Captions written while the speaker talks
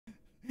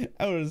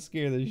I would have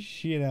scared the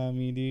shit out of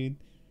me, dude.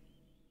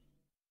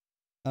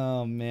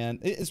 Oh man,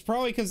 it's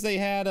probably because they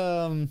had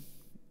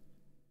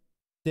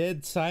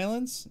dead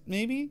silence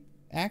maybe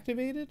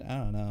activated. I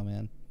don't know,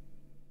 man.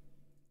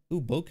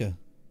 Ooh, Boca.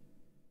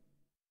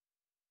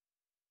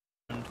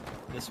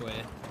 This way.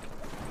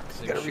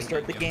 So gotta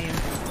restart the game.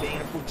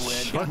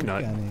 Fuck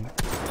nut.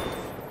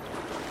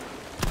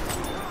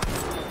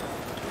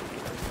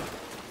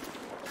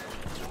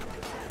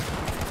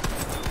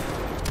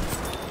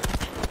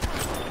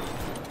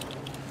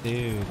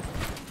 Dude.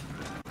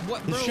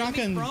 What, the bro?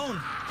 shotgun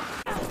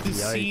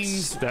Yikes.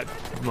 seems That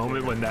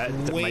moment when that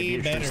might be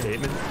a true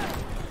statement.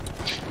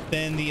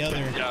 Than the other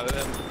yeah, and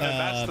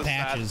that's the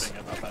patches. sad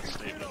thing about that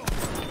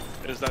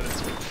statement, is that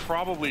it's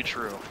probably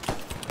true.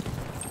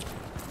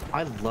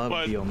 I love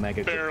But the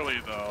Omega. barely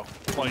though.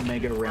 Like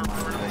Omega rim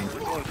on we're everything.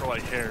 going for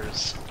like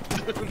hairs.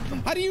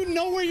 How do you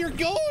know where you're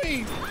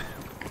going?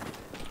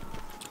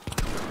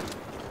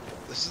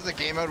 This is the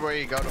game mode where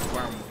you go to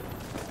farm.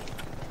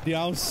 Dude,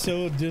 I was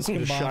so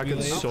discombobulated.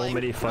 Shotgun so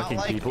many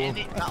fucking people.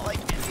 Not like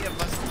any of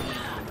us.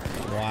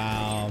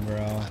 Wow,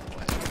 bro.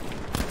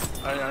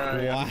 I have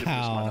to get this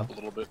Wow. line up a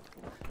little bit.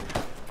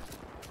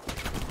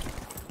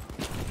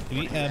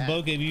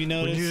 Boca, have you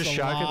noticed When you just a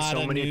shotgun lot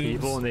so of many noobs?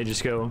 people and they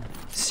just go,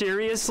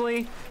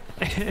 seriously?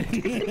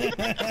 It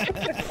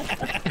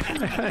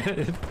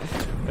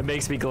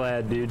makes me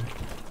glad, dude.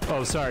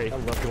 Oh, sorry.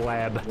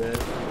 Glad.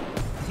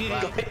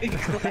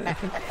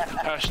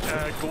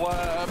 Hashtag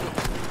glab.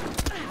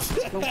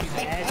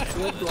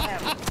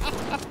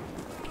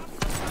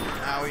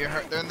 Ow, you're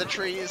hurt. They're in the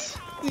trees.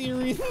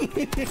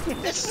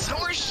 This is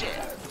horseshit.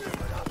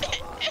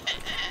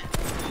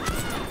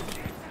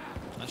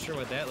 Not sure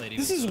what that lady.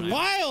 This was is doing.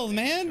 wild,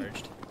 man.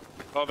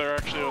 Oh, they're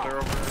over here now.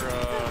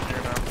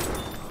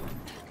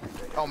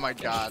 Oh my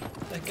god.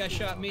 That guy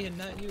shot me and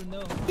not you.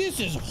 No. This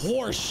is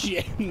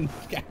horseshit.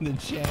 Got in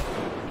the chat.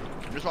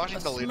 I'm just watching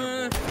the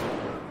Smurf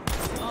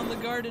leaderboard. on the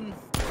garden.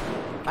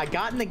 I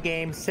got in the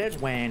game, said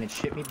when, and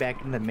shipped me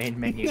back in the main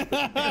menu.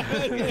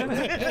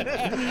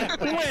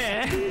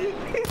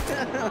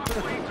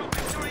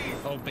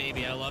 Oh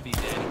baby, I love you,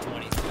 Daddy.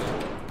 22.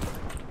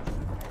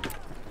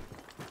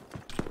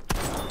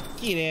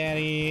 Get out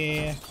of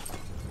here.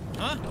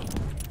 Huh?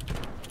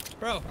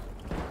 Bro.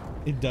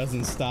 It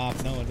doesn't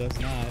stop. No, it does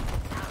not.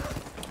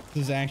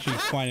 This is actually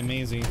quite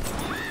amazing.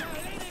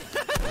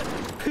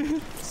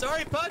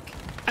 Sorry, Puck.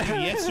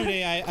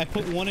 Yesterday, I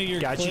put one of your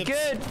Got you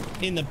clips good.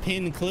 in the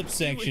pinned clip He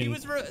section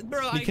was bro,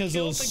 because I it killed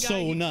was the guy so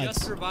he nuts.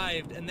 Just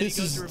revived, and then This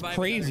he goes is to revive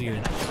crazier.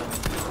 another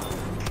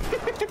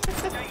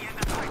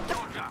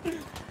guy.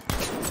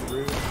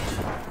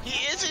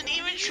 He isn't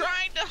even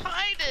trying to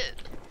hide it.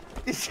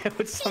 Is that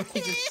what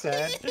somebody just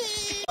said?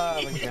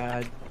 Oh my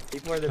god.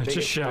 People are the biggest.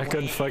 Just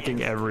shotgun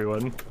fucking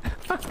everyone.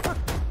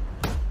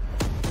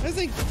 That's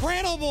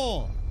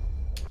incredible.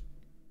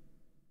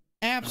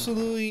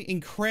 Absolutely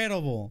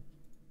incredible.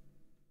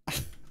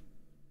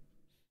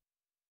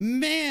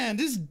 Man,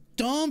 this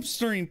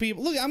dumpstering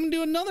people. Look, I'm gonna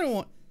do another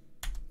one.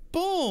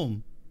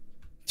 Boom.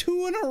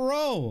 2 in a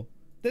row.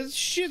 This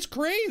shit's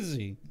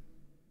crazy.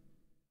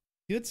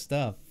 Good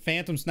stuff.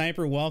 Phantom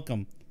Sniper,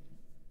 welcome.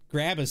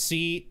 Grab a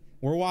seat.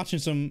 We're watching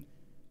some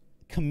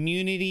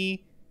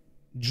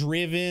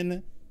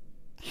community-driven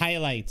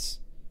highlights.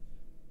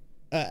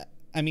 I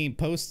mean,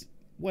 post,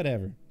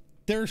 whatever.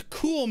 They're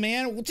cool,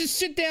 man. Well, just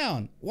sit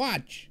down.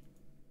 Watch.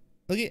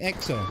 Look at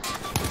EXO.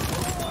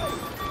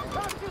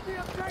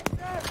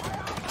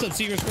 What's up,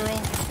 Secret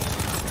Girl?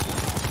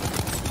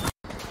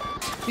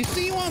 You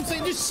see what I'm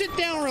saying? Just sit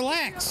down,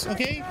 relax,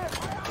 okay?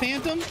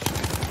 Phantom.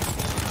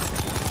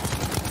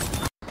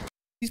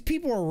 These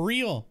people are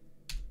real.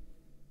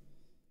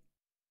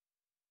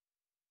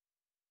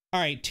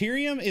 All right,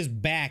 Tyrium is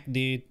back,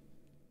 dude.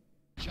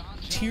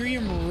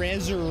 Tyrium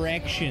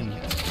Resurrection.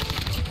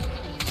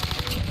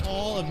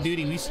 Call of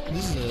Duty. This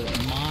is a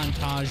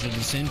montage of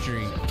the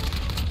century.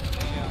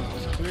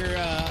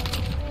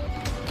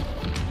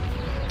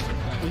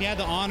 We had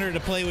the honor to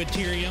play with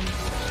Tyrium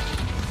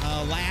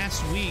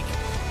last week,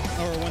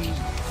 or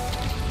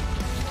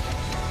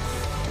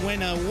when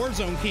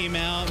Warzone came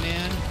out,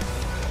 man,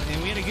 and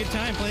we had a good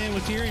time playing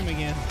with Tyrium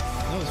again.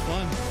 That was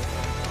fun.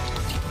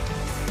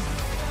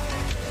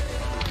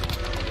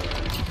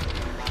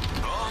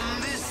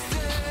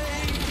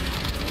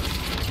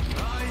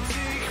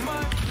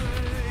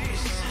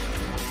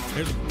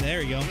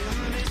 There you go.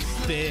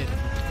 Fit.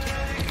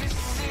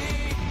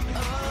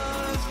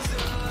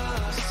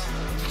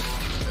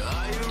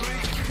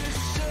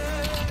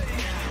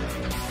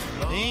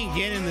 They ain't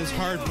getting this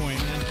hard point,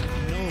 man.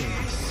 No.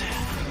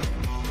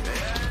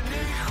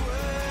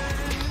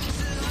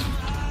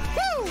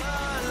 Woo!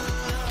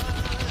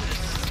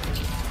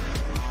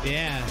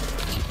 Yeah.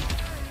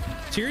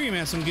 Tyrium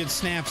has some good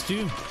snaps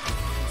too.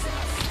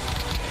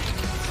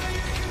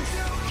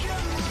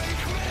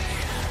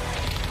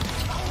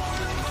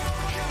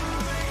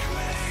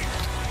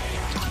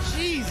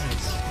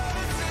 Jesus.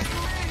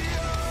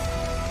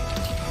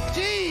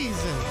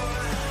 Jesus.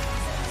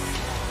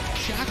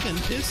 Shotgun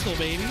pistol,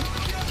 baby.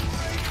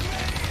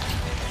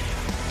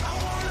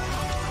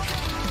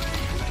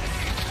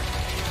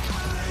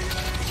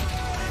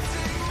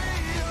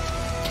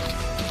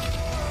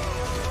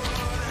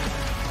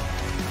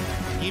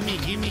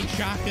 Gimme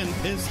shotgun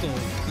pistol.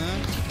 Huh?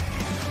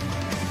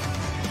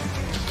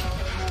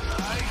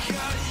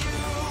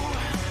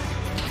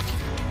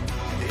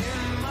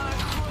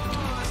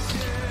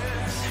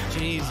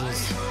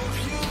 Jesus.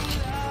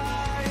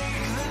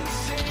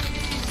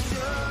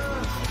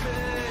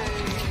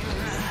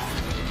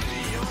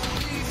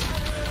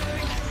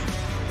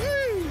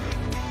 Woo!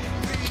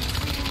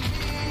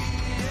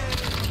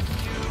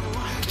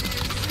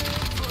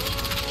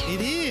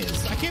 It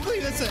is. I can't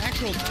believe that's an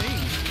actual thing.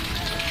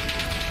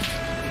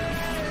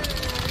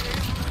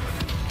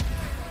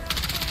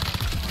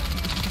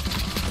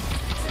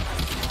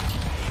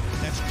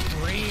 That's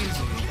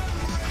crazy.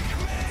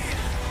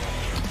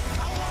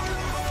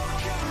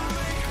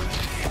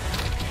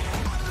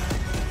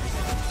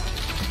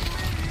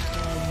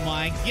 Oh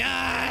my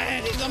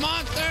God, he's a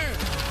monster!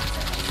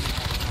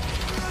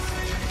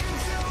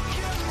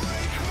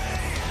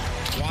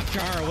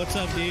 Watchar, what's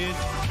up, dude?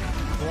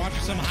 We're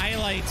watching some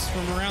highlights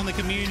from around the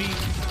community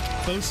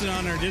posted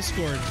on our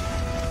Discord.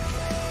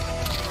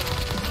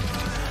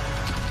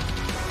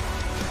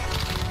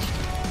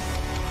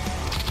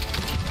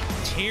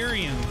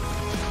 Tyrion.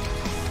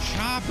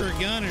 Chopper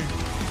gunner.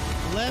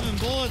 11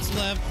 bullets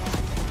left.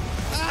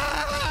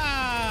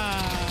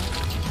 Ah!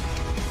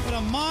 What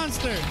a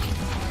monster!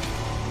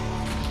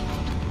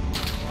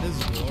 This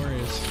is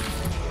glorious.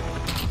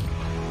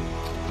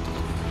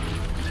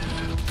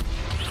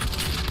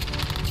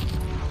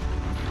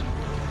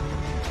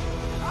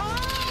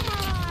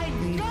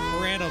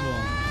 Incredible.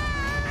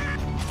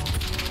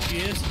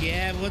 Just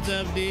Gab, what's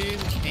up, dude?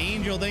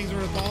 Angel, thanks for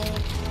the follow.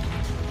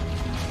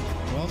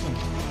 Welcome.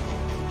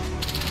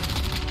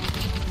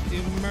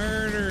 The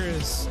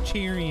murderous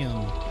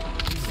Cheerium.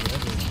 He's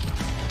lovely.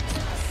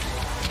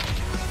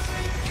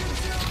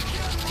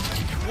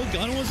 What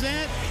gun was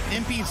that?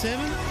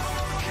 MP7?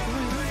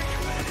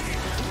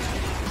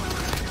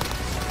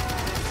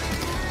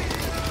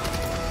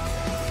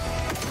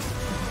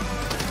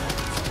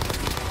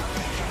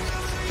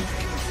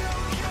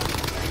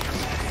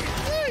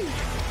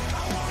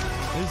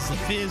 This is a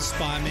fizz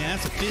spot, man.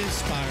 That's a fizz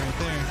spot right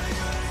there.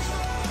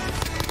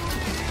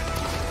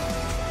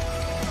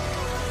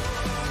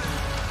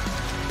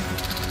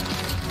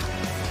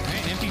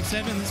 Alright,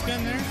 MP7, this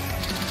gun there.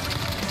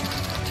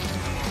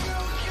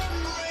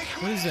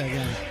 What is that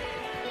gun?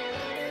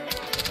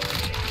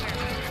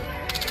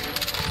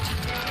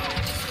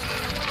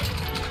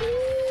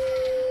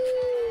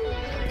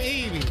 Ooh,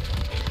 baby.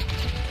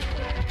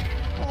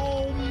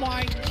 Oh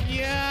my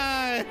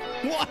God.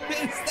 What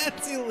is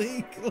that's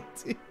illegal,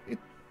 dude?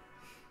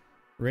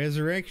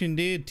 Resurrection,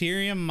 dude.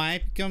 Tyrion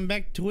might come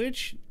back to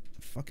Twitch.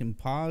 Fucking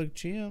Pog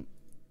champ.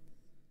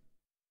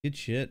 Good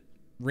shit.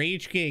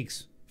 Rage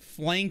Cakes.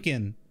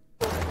 Flanking.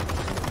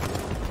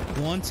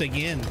 Once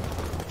again.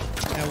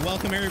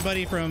 Welcome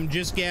everybody from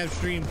Just Gab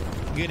stream.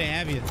 Good to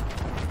have you.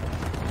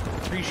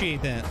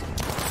 Appreciate that.